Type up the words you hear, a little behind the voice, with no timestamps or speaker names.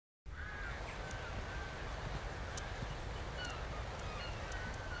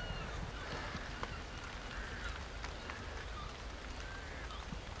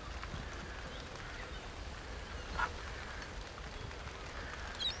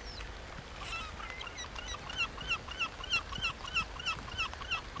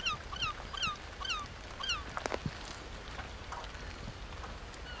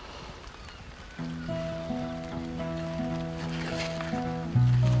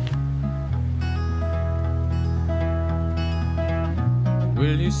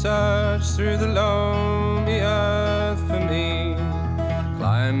Will you search through the lonely earth for me?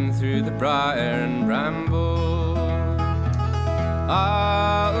 Climb through the briar and bramble.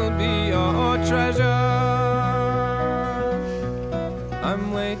 I'll be your treasure.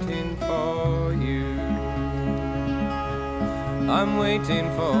 I'm waiting for you. I'm waiting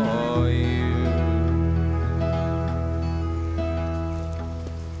for you.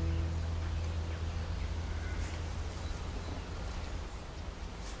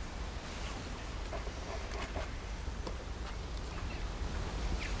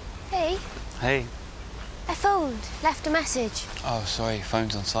 Hey. Hey. I phoned, left a message. Oh, sorry,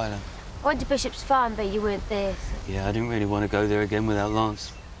 phone's on silent. I went to Bishop's Farm, but you weren't there. Yeah, I didn't really want to go there again without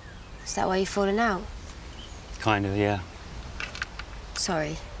Lance. Is that why you're falling out? Kind of, yeah.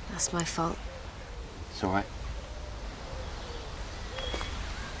 Sorry, that's my fault. It's all right.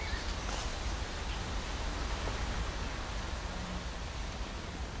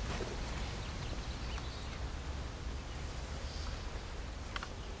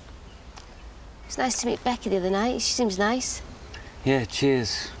 It's nice to meet Becky the other night. She seems nice. Yeah,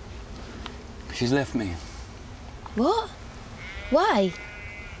 cheers. She's left me. What? Why?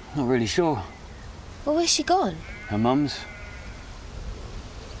 Not really sure. Well, where's she gone? Her mum's?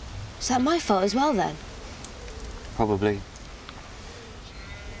 Is that my fault as well, then? Probably.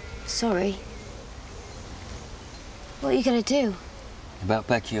 Sorry. What are you going to do? About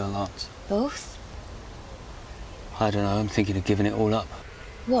Becky or Lance? Both? I don't know, I'm thinking of giving it all up.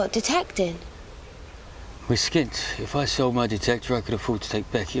 What, detecting? We're skint. If I sold my detector, I could afford to take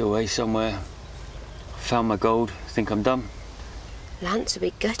Becky away somewhere. Found my gold, think I'm done. Lance will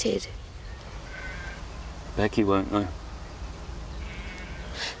be gutted. Becky won't, though.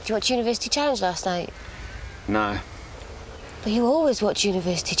 Did you watch University Challenge last night? No. But you always watch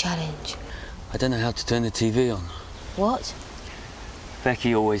University Challenge. I don't know how to turn the TV on. What?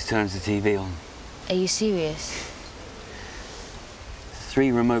 Becky always turns the TV on. Are you serious?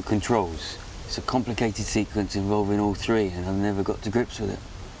 3 remote controls. It's a complicated sequence involving all 3, and I've never got to grips with it.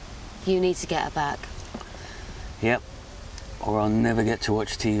 You need to get her back. Yep. Or I'll never get to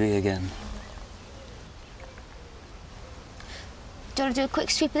watch TV again. Do you want to do a quick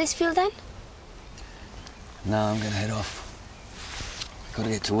sweep of this field, then? No, I'm going to head off. Got to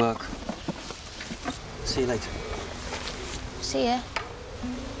get to work. See you later. See ya.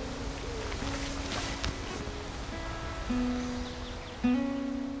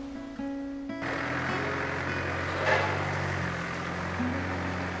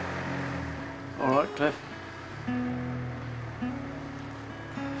 All right, Cliff.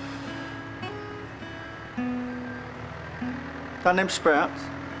 Done them sprouts?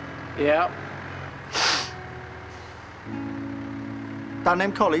 Yeah. Done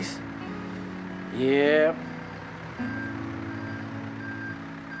them collies? Yeah.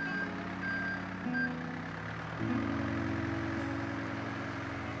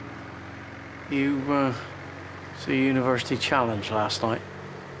 You, see University Challenge last night?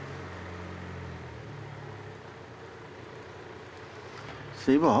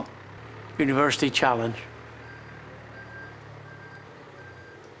 See what? University Challenge.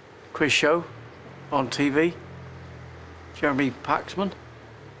 Quiz show on TV. Jeremy Paxman.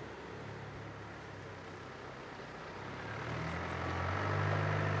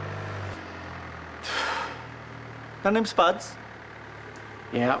 Done them spuds?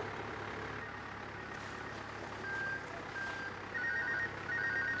 Yeah.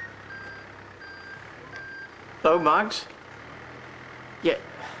 Hello, Mags. Yeah.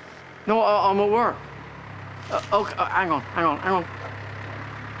 No, I'm at work. Okay, hang on.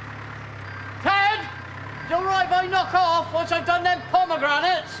 Ted! You all right if I knock off once I've done them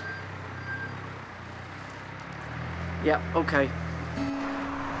pomegranates? Yeah, okay.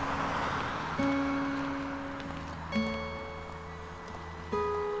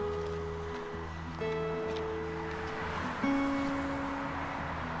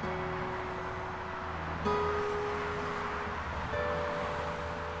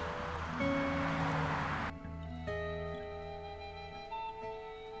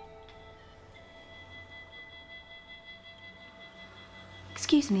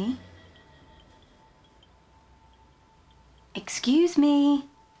 Excuse me. Excuse me.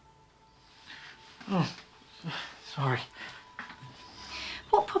 Oh, sorry.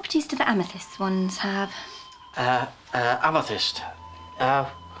 What properties do the amethyst ones have? Amethyst.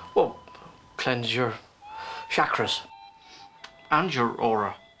 Well, cleanse your chakras and your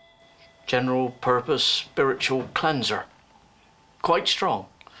aura. General purpose spiritual cleanser. Quite strong,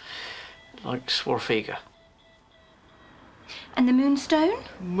 like Swarfiga. And the moonstone?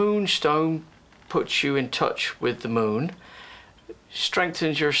 Moonstone puts you in touch with the moon.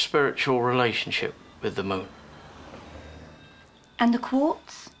 Strengthens your spiritual relationship with the moon. And the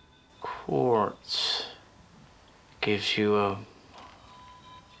quartz? Quartz gives you a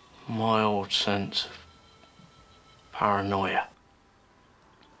mild sense of paranoia.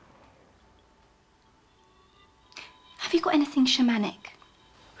 Have you got anything shamanic?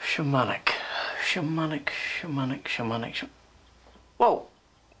 Shamanic. Well,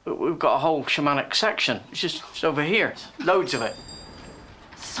 we've got a whole shamanic section. It's just over here. Loads of it.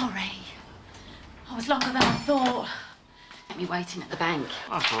 Sorry. I was longer than I thought. Kept me waiting at the bank.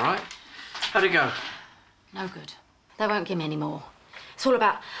 That's all right. How'd it go? No good. They won't give me any more. It's all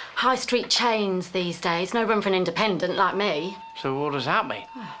about high street chains these days. No room for an independent like me. So what does that mean?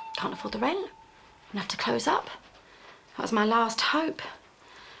 Can't afford the rent. I'm gonna have to close up. That was my last hope.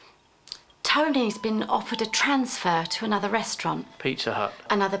 Tony's been offered a transfer to another restaurant. Pizza Hut.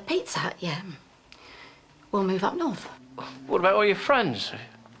 Another Pizza Hut, yeah. We'll move up north. What about all your friends?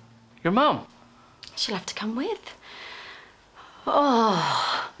 Your mum? She'll have to come with.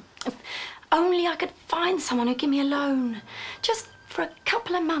 Oh, if only I could find someone who'd give me a loan. Just for a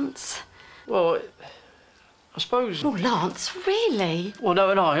couple of months. Well, I suppose... Oh, Lance, really? Well,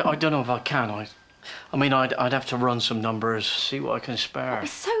 no, I don't know if I can. I mean, I'd have to run some numbers, see what I can spare. It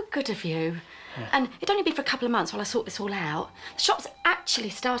was so good of you. Yeah. And it'd only be for a couple of months while I sort this all out. The shop's actually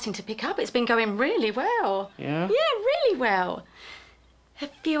starting to pick up. It's been going really well. Yeah? Yeah, really well. Have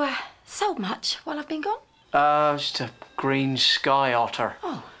you sold much while I've been gone? Just a green sky otter.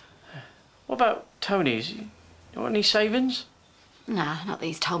 Oh. What about Tony's? You got any savings? Nah, not that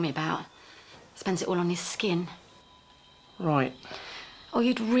he's told me about. Spends it all on his skin. Right. Oh,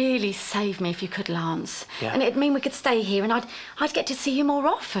 you'd really save me if you could, Lance. Yeah. And it'd mean we could stay here and I'd get to see you more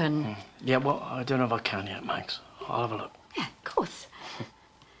often. Yeah, well, I don't know if I can yet, Max. I'll have a look. Yeah, of course.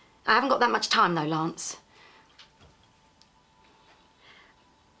 I haven't got that much time, though, Lance.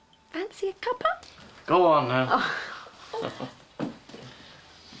 Fancy a cuppa? Go on, now. Oh.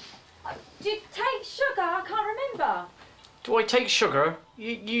 Do you take sugar? I can't remember. Do I take sugar?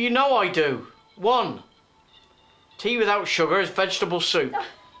 You know I do. 1. Tea without sugar is vegetable soup.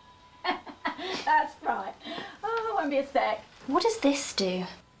 That's right. Oh, won't be a sec. What does this do?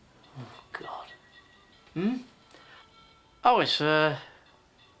 Oh, God. Oh, it's a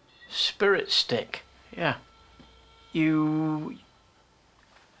spirit stick. Yeah. You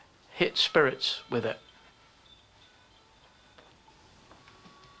hit spirits with it.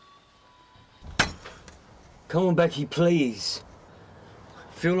 Come on, Becky, please.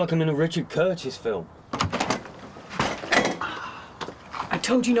 I feel like I'm in a Richard Curtis film. I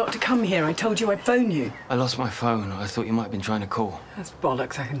told you not to come here. I told you I'd phone you. I lost my phone. I thought you might have been trying to call. That's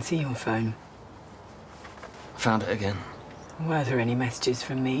bollocks. I can see your phone. I found it again. Were there any messages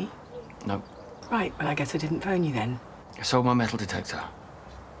from me? No. Right, well, I guess I didn't phone you then. I sold my metal detector.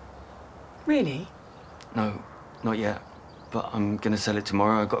 Really? No, not yet. But I'm going to sell it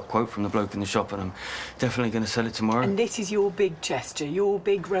tomorrow. I got a quote from the bloke in the shop and I'm definitely going to sell it tomorrow. And this is your big gesture, your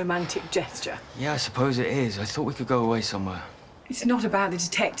big romantic gesture? Yeah, I suppose it is. I thought we could go away somewhere. It's not about the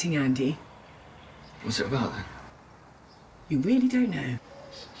detecting, Andy. What's it about, then? You really don't know?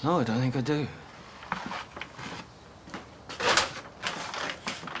 No, I don't think I do.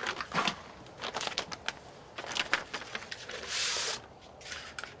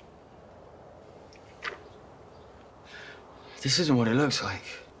 This isn't what it looks like.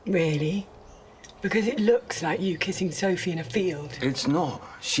 Really? Because it looks like you kissing Sophie in a field. It's not.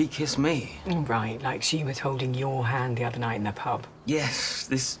 She kissed me. Right, like she was holding your hand the other night in the pub. Yes,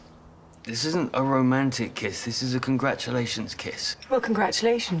 this isn't a romantic kiss. This is a congratulations kiss. Well,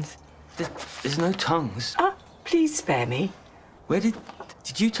 congratulations. There's no tongues. Ah, please spare me. Where did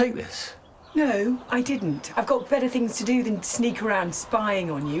you take this? No, I didn't. I've got better things to do than sneak around spying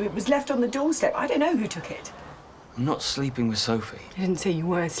on you. It was left on the doorstep. I don't know who took it. I'm not sleeping with Sophie. I didn't say you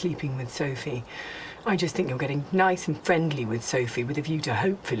were sleeping with Sophie. I just think you're getting nice and friendly with Sophie with a view to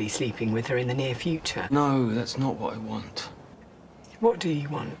hopefully sleeping with her in the near future. No, that's not what I want. What do you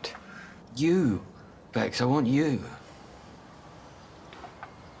want? You, Bex, I want you.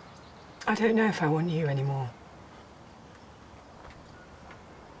 I don't know if I want you anymore.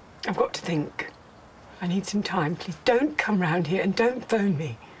 I've got to think. I need some time. Please don't come round here and don't phone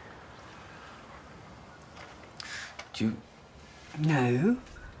me. Do you... No,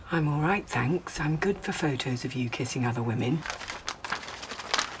 I'm all right, thanks. I'm good for photos of you kissing other women.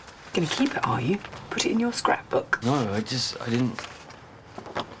 Gonna keep it, are you? Put it in your scrapbook. No, I didn't...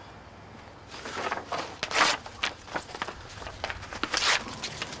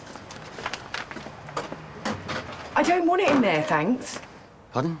 I don't want it in there, thanks.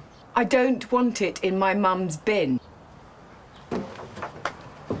 Pardon? I don't want it in my mum's bin.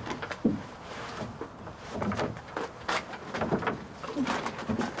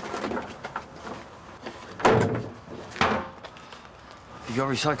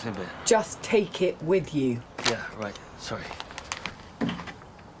 recycling bin. Just take it with you. Yeah, right. Sorry.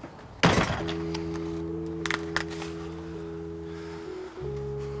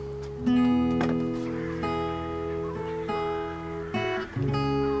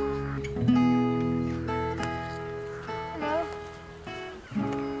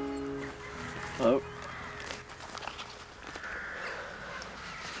 Hello.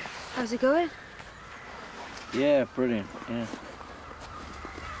 How's it going? Yeah, brilliant, yeah.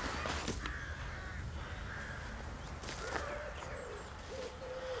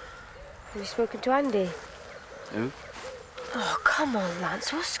 Have you spoken to Andy? Who? Oh, come on,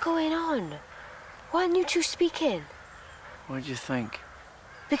 Lance. What's going on? Why aren't you two speaking? What do you think?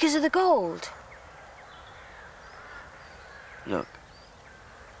 Because of the gold. Look,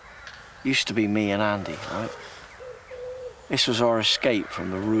 used to be me and Andy, right? This was our escape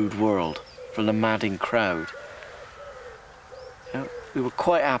from the rude world, from the madding crowd. You know, we were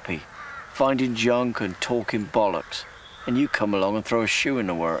quite happy, finding junk and talking bollocks, and you come along and throw a shoe in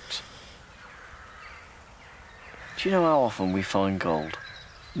the works. Do you know how often we find gold?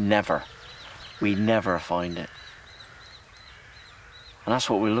 Never. We never find it. And that's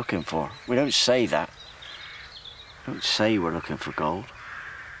what we're looking for. We don't say that. We don't say we're looking for gold.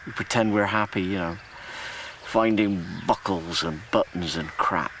 We pretend we're happy, you know, finding buckles and buttons and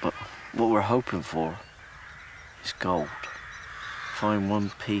crap, but what we're hoping for is gold. Find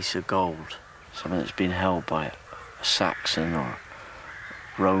one piece of gold, something that's been held by a Saxon or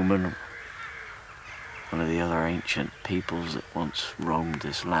Roman, one of the other ancient peoples that once roamed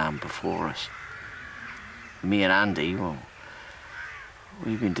this land before us. Me and Andy, well,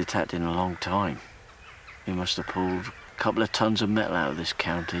 we've been detecting a long time. We must have pulled a couple of tons of metal out of this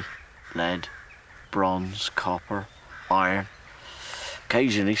county. Lead, bronze, copper, iron,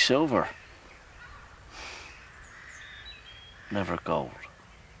 occasionally silver. Never gold.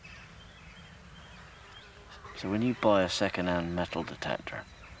 So when you buy a second-hand metal detector,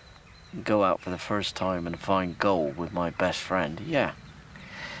 and go out for the first time and find gold with my best friend, yeah,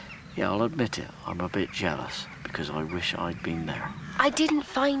 I'll admit it, I'm a bit jealous, because I wish I'd been there. I didn't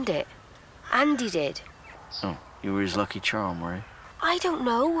find it. Andy did. Oh, you were his lucky charm, were you? I don't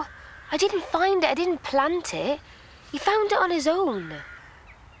know. I didn't find it. I didn't plant it. He found it on his own.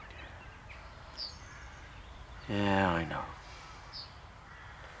 Yeah, I know.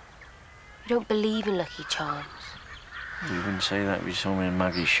 You don't believe in lucky charms. You wouldn't say that if you saw me in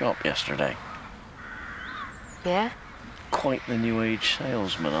Maggie's shop yesterday. Yeah? Quite the new age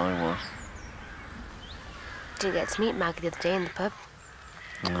salesman I was. Didn't get to meet Maggie the other day in the pub.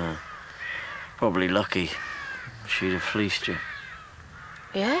 No. Probably lucky. She'd have fleeced you.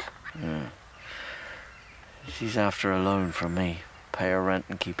 Yeah? Yeah. She's after a loan from me. Pay her rent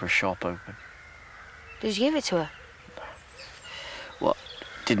and keep her shop open. Did you give it to her? What?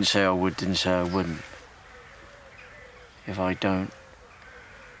 Didn't say I would, didn't say I wouldn't. If I don't,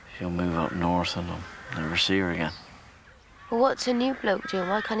 she'll move up north and I'll never see her again. Well, what's a new bloke doing?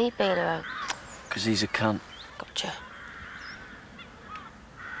 Why can't he bail her out? 'Cause he's a cunt. Gotcha.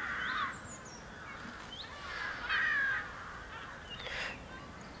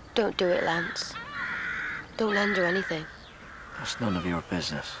 Don't do it, Lance. Don't lend her anything. That's none of your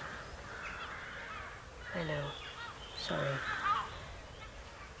business. I know. Sorry.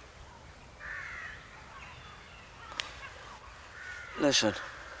 Listen,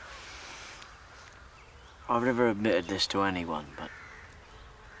 I've never admitted this to anyone, but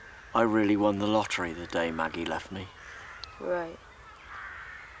I really won the lottery the day Maggie left me. Right.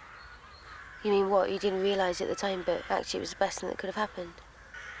 You mean what? You didn't realise it at the time, but actually it was the best thing that could have happened?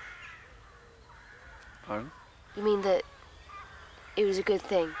 Pardon? You mean that it was a good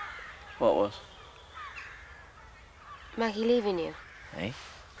thing? What was? Maggie leaving you? Eh?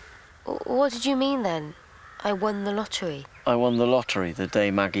 What did you mean then? I won the lottery. I won the lottery the day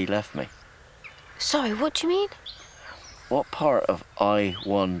Maggie left me. Sorry, what do you mean? What part of I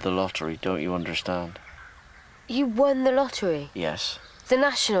won the lottery don't you understand? You won the lottery? Yes. The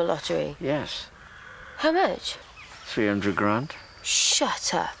national lottery? Yes. How much? 300 grand.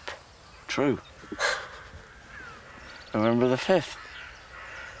 Shut up. True. November the 5th.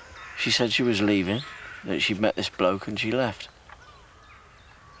 She said she was leaving, that she'd met this bloke and she left.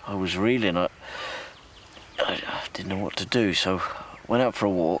 I was reeling. I didn't know what to do, so went out for a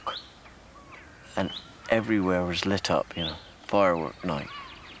walk, and everywhere was lit up, you know, firework night.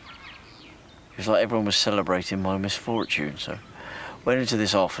 It was like everyone was celebrating my misfortune, so went into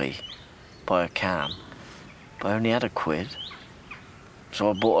this offie, buy a can, but I only had £1,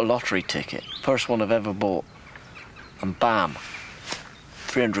 so I bought a lottery ticket, first one I've ever bought, and bam,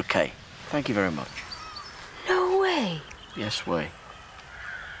 300k. Thank you very much. No way. Yes way.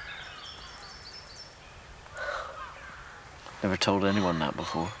 Never told anyone that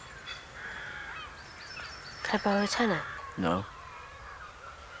before. Can I borrow a tenner? No.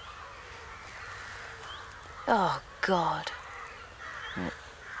 Oh, God. What?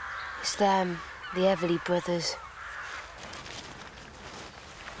 It's them, the Everly brothers.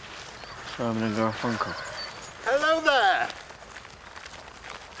 Simon and Garfunkel. Hello there.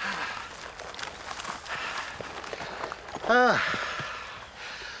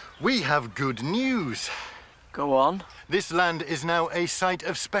 We have good news. Go on. This land is now a site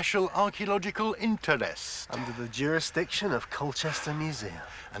of special archaeological interest. Under the jurisdiction of Colchester Museum.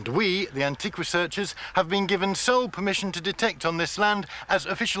 And we, the antique researchers, have been given sole permission to detect on this land as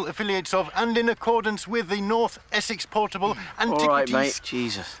official affiliates of and in accordance with the North Essex Portable Antiquities... All right, mate.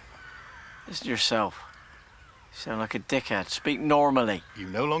 Jesus. Listen to yourself. You sound like a dickhead. Speak normally. You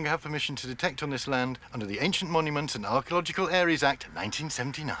no longer have permission to detect on this land under the Ancient Monuments and Archaeological Areas Act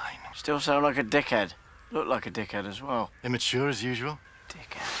 1979. Still sound like a dickhead. Look like a dickhead as well. Immature as usual.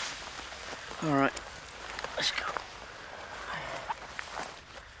 Dickhead. All right. Let's go.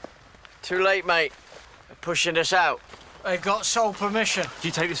 Too late, mate. They're pushing us out. They've got sole permission. Did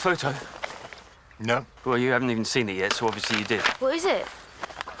you take this photo? No. Well, you haven't even seen it yet, so obviously you did. What is it?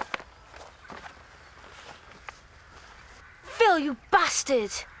 Phil, you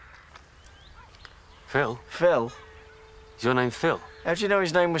bastard! Phil? Phil? Is your name Phil? How'd you know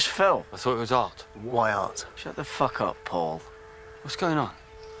his name was Phil? I thought it was Art. Why Art? Shut the fuck up, Paul. What's going on?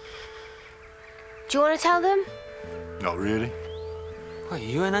 Do you want to tell them? Not really. Wait, are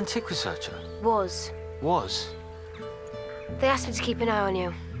you an antique researcher? Was. Was? They asked me to keep an eye on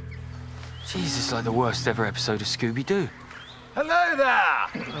you. Jeez, it's like the worst ever episode of Scooby-Doo. Hello there!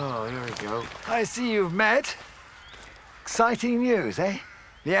 Oh, here we go. I see you've met. Exciting news, eh?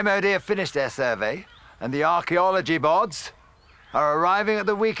 The MOD have finished their survey, and the archaeology bods are arriving at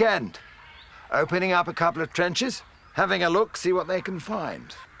the weekend. Opening up a couple of trenches, having a look, see what they can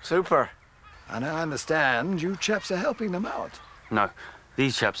find. Super. And I understand you chaps are helping them out. No,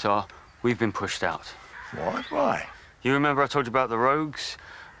 these chaps are. We've been pushed out. What? Why? You remember I told you about the rogues?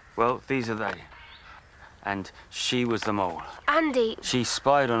 Well, these are they. And she was the mole. Andy. She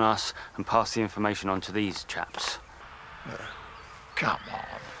spied on us and passed the information on to these chaps. Come on.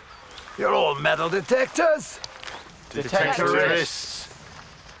 You're all metal detectors. Detectorists.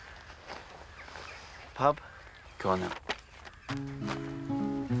 Pub? Go on then.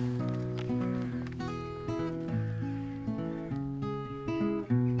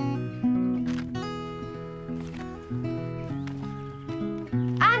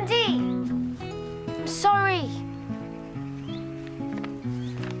 Andy! I'm sorry.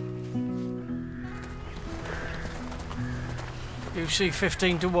 You see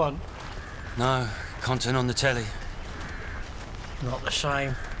 15 to 1? No, content on the telly. Not the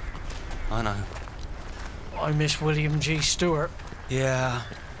same. I know. I miss William G. Stewart. Yeah.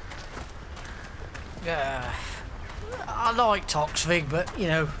 Yeah. I like Toxvig, but, you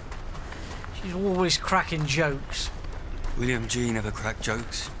know, she's always cracking jokes. William G. never cracked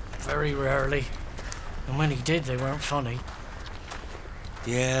jokes. Very rarely. And when he did, they weren't funny.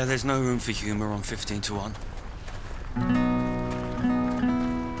 Yeah, there's no room for humour on 15 to 1.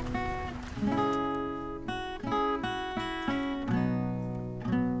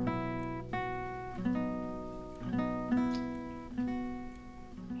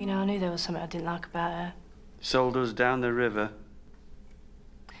 You know, I knew there was something I didn't like about her. Sold us down the river.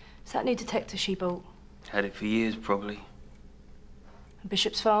 Is that new detector she bought? Had it for years, probably.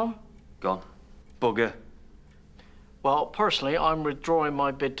 Bishop's Farm? Gone. Bugger. Well, personally, I'm withdrawing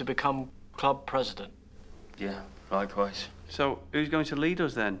my bid to become club president. Yeah, likewise. So, who's going to lead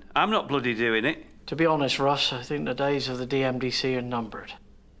us then? I'm not bloody doing it. To be honest, Russ, I think the days of the DMDC are numbered.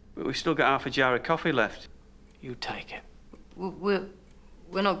 But we've still got half a jar of coffee left. You take it.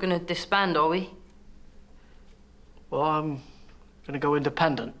 We're not going to disband, are we? Well, I'm going to go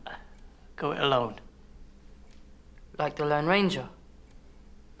independent. Go it alone. Like the Lone Ranger?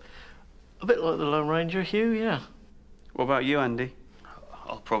 A bit like the Lone Ranger, Hugh, yeah. What about you, Andy?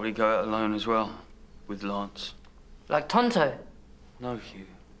 I'll probably go out alone as well, with Lance. Like Tonto? No, Hugh,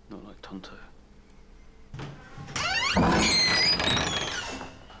 not like Tonto.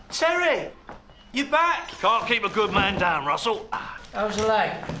 Terry! You back? Can't keep a good man down, Russell. How's the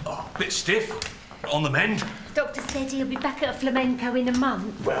leg? Oh, bit stiff. On the mend. Doctor said he'll be back at a flamenco in a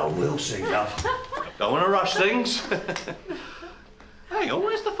month. Well, we'll see, love. Don't want to rush things. Hang on,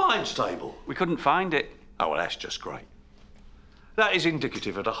 where's the fines table? We couldn't find it. Oh, well, that's just great. That is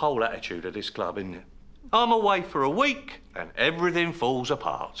indicative of the whole attitude of this club, isn't it? I'm away for a week and everything falls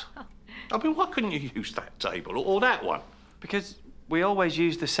apart. I mean, why couldn't you use that table or that one? Because we always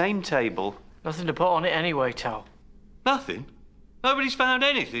use the same table. Nothing to put on it anyway, Tal. Nothing? Nobody's found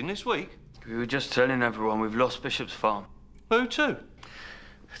anything this week? We were just telling everyone we've lost Bishop's Farm. Who to?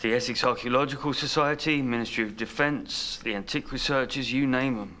 The Essex Archaeological Society, Ministry of Defence, the Antique Researchers, you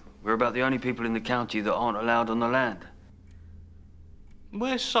name them. We're about the only people in the county that aren't allowed on the land.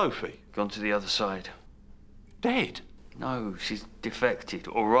 Where's Sophie? Gone to the other side. Dead? No, she's defected.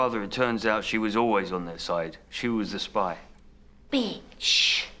 Or rather, it turns out she was always on their side. She was the spy.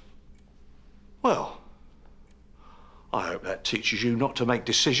 Bitch. Well, I hope that teaches you not to make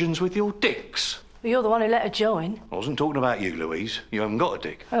decisions with your dicks. Well, you're the one who let her join. I wasn't talking about you, Louise. You haven't got a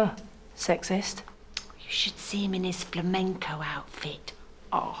dick. Oh, sexist. You should see him in his flamenco outfit.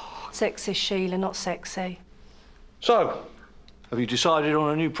 Oh, sexist, Sheila, not sexy. So, have you decided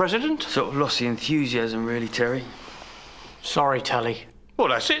on a new president? Sort of lost the enthusiasm, really, Terry. Sorry, Telly. Well,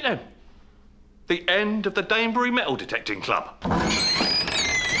 that's it then. The end of the Danebury Metal Detecting Club.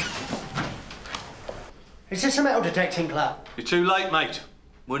 Is this a metal detecting club? You're too late, mate.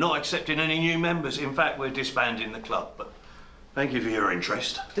 We're not accepting any new members. In fact, we're disbanding the club. But thank you for your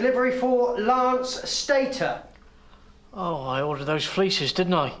interest. Delivery for Lance Stater. Oh, I ordered those fleeces,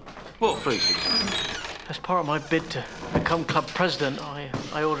 didn't I? What fleeces? As part of my bid to become club president,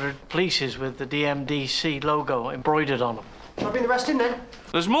 I ordered fleeces with the DMDC logo embroidered on them. Shall I bring the rest in then?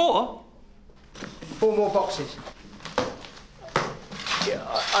 There's more? 4 more boxes. Yeah,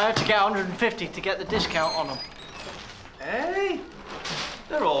 I had to get 150 to get the discount on them. Hey,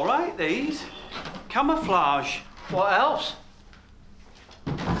 they're all right, these. Camouflage. What else?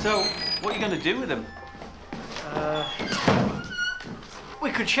 So, what are you going to do with them? We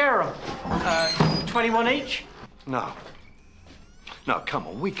could share them. 21 each? No. No, come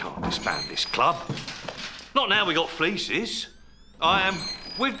on, we can't disband this club. Not now we got fleeces. I am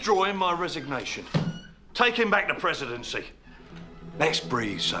withdrawing my resignation. Taking back the presidency. Let's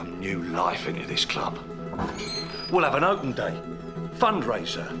breathe some new life into this club. We'll have an open day,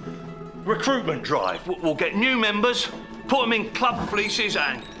 fundraiser, recruitment drive. We'll get new members, put them in club fleeces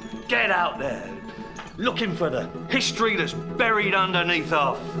and get out there. Looking for the history that's buried underneath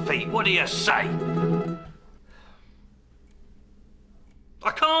our feet. What do you say?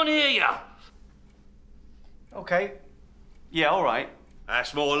 I can't hear you. Okay. Yeah, all right.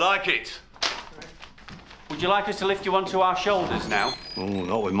 That's more like it. Would you like us to lift you onto our shoulders now? Oh,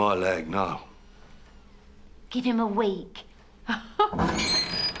 not with my leg, no. Give him a week.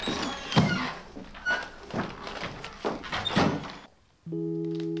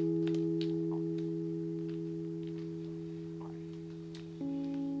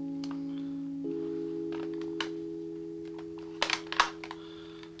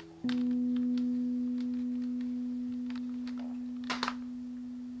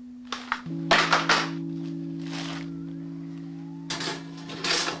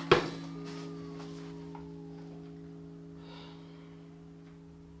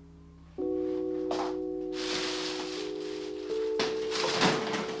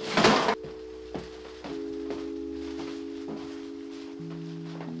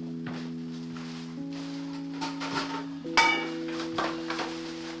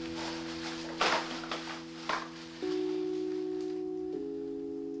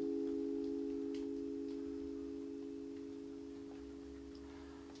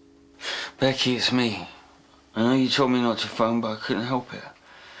 Becky, it's me. I know you told me not to phone, but I couldn't help it.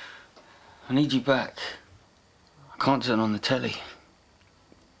 I need you back. I can't turn on the telly.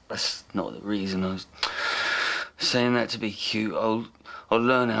 That's not the reason. I was saying that to be cute. I'll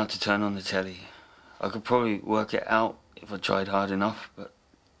learn how to turn on the telly. I could probably work it out if I tried hard enough, but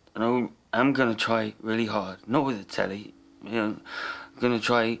I know I'm gonna try really hard. Not with the telly. You know, I'm gonna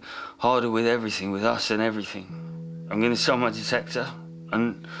try harder with everything, with us and everything. I'm gonna sell my detector.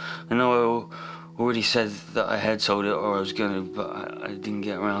 And I know I already said that I had sold it, or I was going to, but I didn't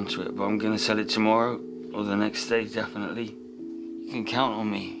get around to it. But I'm going to sell it tomorrow, or the next day, definitely. You can count on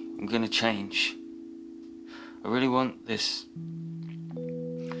me. I'm going to change. I really want this.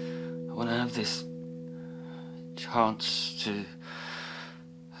 I want to have this chance to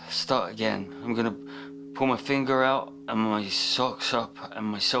start again. I'm going to pull my finger out and my socks up and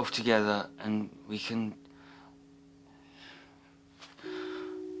myself together, and we can...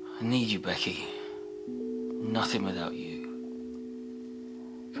 I need you, Becky. Nothing without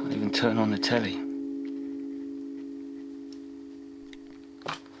you. Can't even turn on the telly.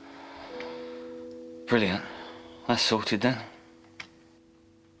 Brilliant. That's sorted then.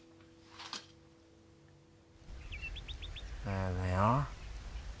 There they are.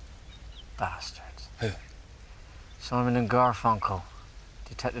 Bastards. Who? Simon and Garfunkel.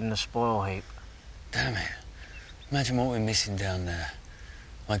 Detected in the spoil heap. Damn it. Imagine what we're missing down there.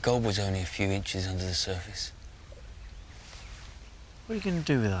 My gold was only a few inches under the surface. What are you going to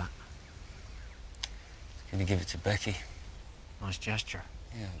do with that? I'm going to give it to Becky. Nice gesture.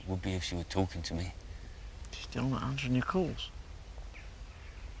 Yeah, it would be if she were talking to me. She's still not answering your calls.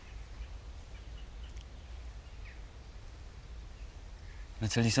 Can I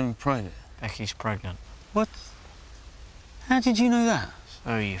tell you something private? Becky's pregnant. What? How did you know that?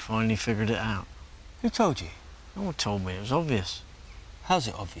 So you finally figured it out. Who told you? No one told me. It was obvious. How's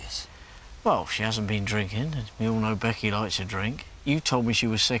it obvious? Well, she hasn't been drinking, and we all know Becky likes a drink. You told me she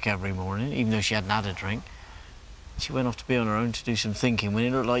was sick every morning, even though she hadn't had a drink. She went off to be on her own to do some thinking when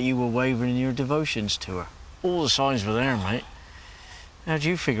it looked like you were wavering in your devotions to her. All the signs were there, mate. How'd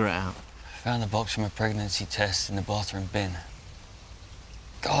you figure it out? Found the box from a pregnancy test in the bathroom bin.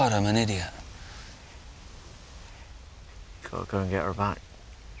 God, I'm an idiot. Gotta go and get her back.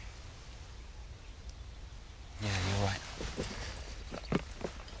 Yeah, you're right.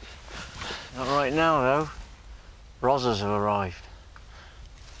 Not right now, though. Rozzers have arrived.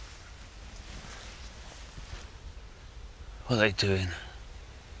 What are they doing?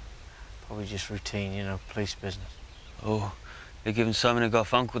 Probably just routine, you know, police business. Oh, they're giving Simon and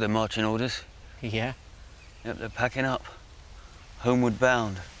Garfunkel their marching orders. Yeah? Yep, they're packing up. Homeward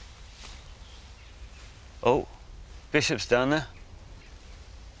bound. Oh, Bishop's down there.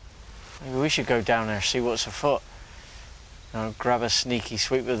 Maybe we should go down there, see what's afoot. You know, grab a sneaky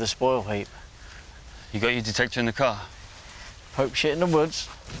sweep of the spoil heap. You got your detector in the car? Pope shit in the woods.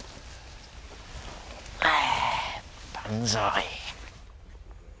 Banzai.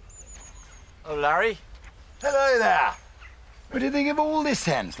 Oh, Larry. Hello there. What do you think of all this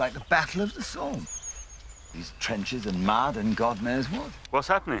then? It's like the Battle of the Somme. These trenches and mud and God knows what. What's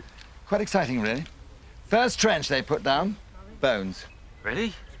happening? Quite exciting, really. First trench they put down, bones.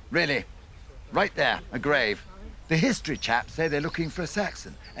 Really? Really. Right there, a grave. The history chaps say they're looking for a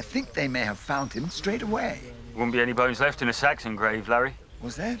Saxon. I think they may have found him straight away. Wouldn't be any bones left in a Saxon grave, Larry.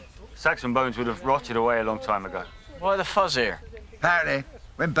 Was there? Saxon bones would have rotted away a long time ago. Why the fuzz here? Apparently,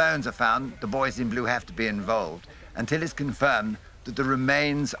 when bones are found, the boys in blue have to be involved until it's confirmed that the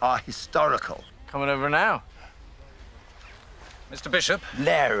remains are historical. Coming over now. Mr. Bishop.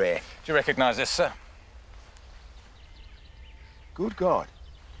 Larry. Do you recognise this, sir? Good God.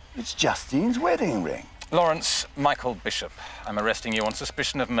 It's Justine's wedding ring. Lawrence Michael Bishop. I'm arresting you on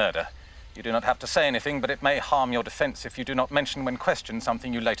suspicion of murder. You do not have to say anything, but it may harm your defence if you do not mention when questioned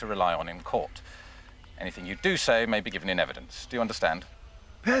something you later rely on in court. Anything you do say may be given in evidence. Do you understand?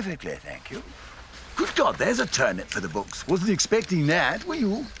 Perfectly, thank you. Good God, there's a turnip for the books. Wasn't expecting that, were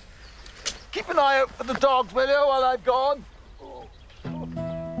you? Keep an eye out for the dogs, will you, while I've gone?